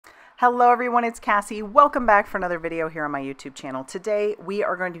Hello everyone, it's Cassie. Welcome back for another video here on my YouTube channel. Today we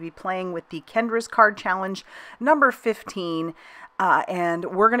are going to be playing with the Kendra's Card Challenge number 15, and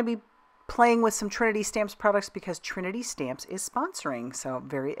we're going to be playing with some Trinity Stamps products because Trinity Stamps is sponsoring, so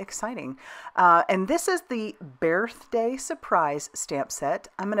very exciting. And this is the Bear-thday surprise stamp set.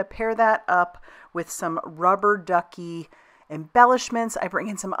 I'm going to pair that up with some rubber ducky embellishments. I bring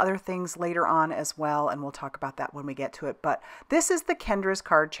in some other things later on as well, and we'll talk about that when we get to it. But this is the Kendra's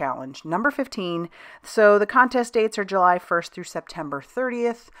Card Challenge, number 15. So the contest dates are July 1st through September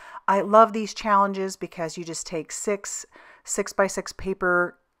 30th. I love these challenges because you just take six 6x6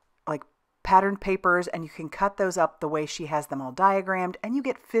 paper, like patterned papers, and you can cut those up the way she has them all diagrammed, and you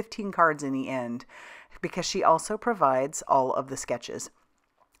get 15 cards in the end because she also provides all of the sketches.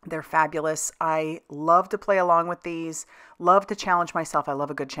 They're fabulous. I love to play along with these, love to challenge myself. I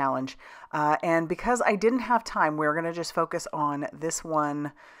love a good challenge. And because I didn't have time, we're going to just focus on this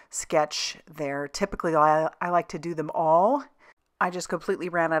one sketch there. Typically, I like to do them all. I just completely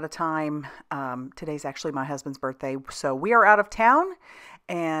ran out of time. Today's actually my husband's birthday, so we are out of town,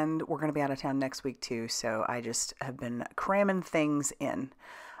 and we're going to be out of town next week too. So I just have been cramming things in.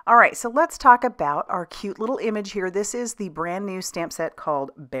 All right, so let's talk about our cute little image here. This is the brand new stamp set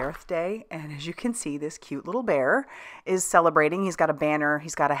called Bear-thday, and as you can see, this cute little bear is celebrating. He's got a banner,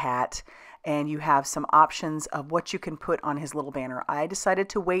 he's got a hat, and you have some options of what you can put on his little banner. I decided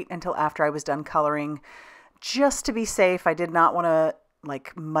to wait until after I was done coloring just to be safe. I did not want to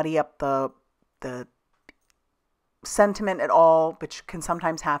like muddy up the sentiment at all, which can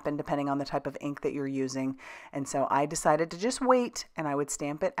sometimes happen depending on the type of ink that you're using. And so I decided to just wait, and I would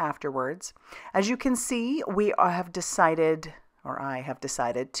stamp it afterwards. As you can see, I have decided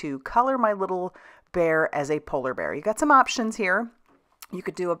to color my little bear as a polar bear. You got some options here. You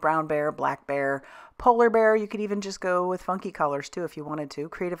could do a brown bear, black bear, polar bear. You could even just go with funky colors too if you wanted to.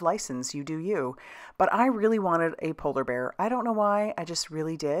 Creative license, you do you. But I really wanted a polar bear. I don't know why, I just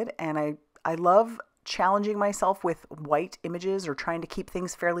really did. And I love challenging myself with white images or trying to keep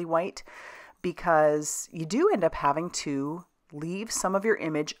things fairly white, because you do end up having to leave some of your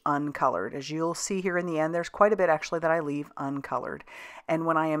image uncolored. As you'll see here in the end, there's quite a bit actually that I leave uncolored. And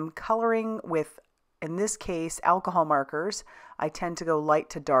when I am coloring with, in this case, alcohol markers, I tend to go light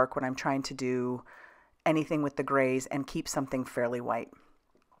to dark when I'm trying to do anything with the grays and keep something fairly white.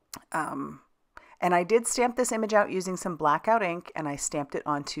 And I did stamp this image out using some blackout ink, and I stamped it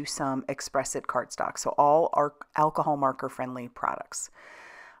onto some Express It cardstock. So all are alcohol marker friendly products.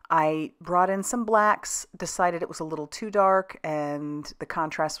 I brought in some blacks, decided it was a little too dark and the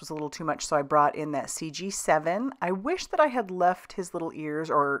contrast was a little too much, so I brought in that CG7. I wish that I had left his little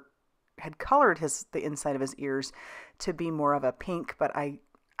ears or had colored the inside of his ears to be more of a pink, but I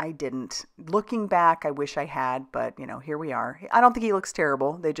didn't. Looking back, I wish I had, but you know, here we are. I don't think he looks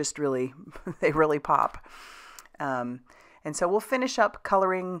terrible. They just really, they really pop. And so we'll finish up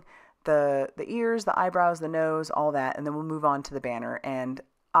coloring the ears, the eyebrows, the nose, all that, and then we'll move on to the banner. And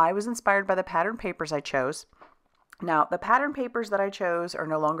I was inspired by the pattern papers I chose. Now, the pattern papers that I chose are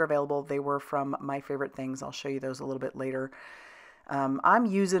no longer available. They were from My Favorite Things. I'll show you those a little bit later. I'm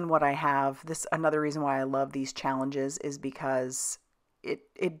using what I have. Another reason why I love these challenges is because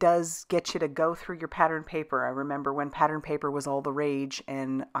it does get you to go through your pattern paper. I remember when pattern paper was all the rage,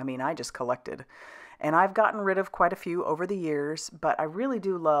 and I mean, I just collected. And I've gotten rid of quite a few over the years, but I really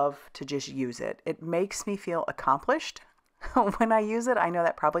do love to just use it. It makes me feel accomplished when I use it. I know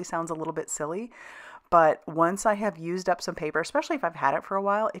that probably sounds a little bit silly, but once I have used up some paper, especially if I've had it for a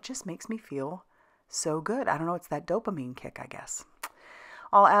while, it just makes me feel so good. I don't know, it's that dopamine kick, I guess.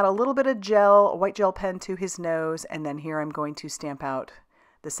 I'll add a little bit of a white gel pen to his nose, and then here I'm going to stamp out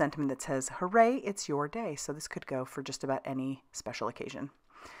the sentiment that says, "Hooray, it's your day." So this could go for just about any special occasion.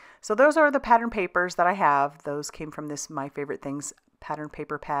 So those are the pattern papers that I have. Those came from this My Favorite Things pattern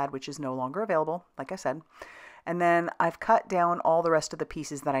paper pad, which is no longer available, like I said. And then I've cut down all the rest of the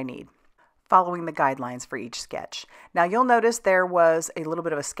pieces that I need, following the guidelines for each sketch. Now you'll notice there was a little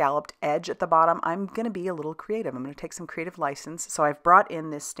bit of a scalloped edge at the bottom. I'm going to be a little creative. I'm going to take some creative license. So I've brought in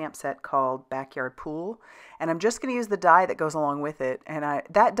this stamp set called Backyard Pool, and I'm just going to use the die that goes along with it. And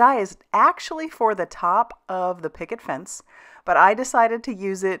that die is actually for the top of the picket fence, but I decided to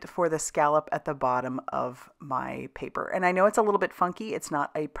use it for the scallop at the bottom of my paper. And I know it's a little bit funky. It's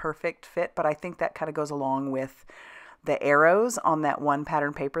not a perfect fit, but I think that kind of goes along with the arrows on that one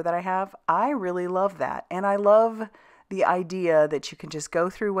pattern paper that I have. I really love that. And I love the idea that you can just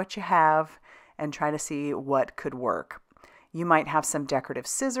go through what you have and try to see what could work. You might have some decorative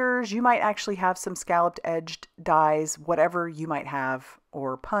scissors. You might actually have some scalloped edged dies, whatever you might have,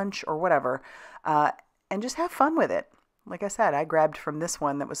 or punch or whatever, and just have fun with it. Like I said, I grabbed from this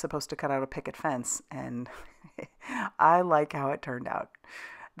one that was supposed to cut out a picket fence, and I like how it turned out.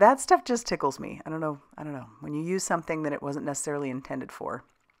 That stuff just tickles me. I don't know. When you use something that it wasn't necessarily intended for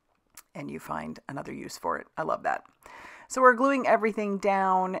and you find another use for it. I love that. So we're gluing everything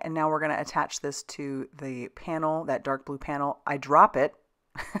down, and now we're going to attach this to the panel, that dark blue panel. I drop it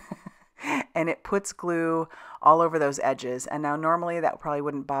and it puts glue all over those edges. And now normally that probably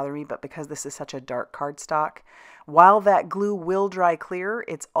wouldn't bother me, but because this is such a dark cardstock, while that glue will dry clear,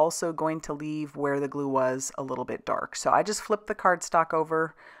 it's also going to leave where the glue was a little bit dark. So I just flip the cardstock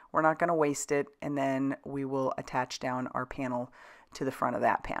over. We're not going to waste it. And then we will attach down our panel to the front of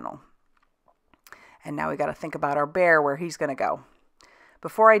that panel. And now we got to think about our bear, where he's going to go.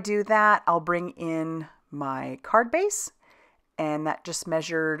 Before I do that, I'll bring in my card base, and that just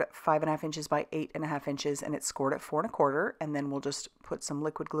measured 5.5 inches by 8.5 inches, and it's scored at 4 1/4. And then we'll just put some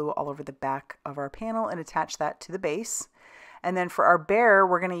liquid glue all over the back of our panel and attach that to the base. And then for our bear,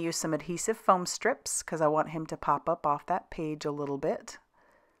 we're going to use some adhesive foam strips because I want him to pop up off that page a little bit.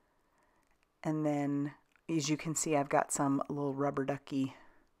 And then, as you can see, I've got some little rubber ducky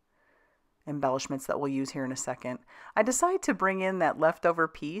embellishments that we'll use here in a second. I decided to bring in that leftover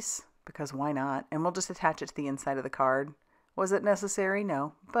piece because why not? And we'll just attach it to the inside of the card. Was it necessary?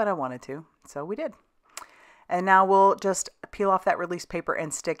 No, but I wanted to, so we did. And now we'll just peel off that release paper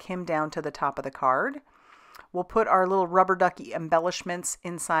and stick him down to the top of the card. We'll put our little rubber ducky embellishments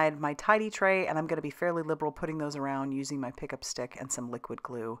inside my tidy tray, and I'm going to be fairly liberal putting those around using my pickup stick and some liquid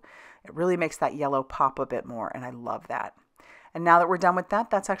glue. It really makes that yellow pop a bit more, and I love that. And now that we're done with that,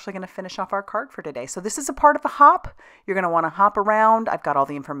 that's actually going to finish off our card for today. So this is a part of a hop. You're going to want to hop around. I've got all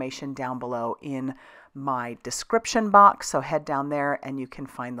the information down below in my description box. So head down there and you can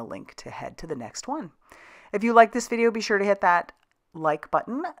find the link to head to the next one. If you like this video, be sure to hit that like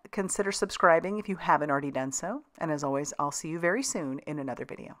button. Consider subscribing if you haven't already done so. And as always, I'll see you very soon in another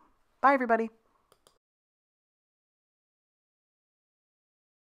video. Bye, everybody.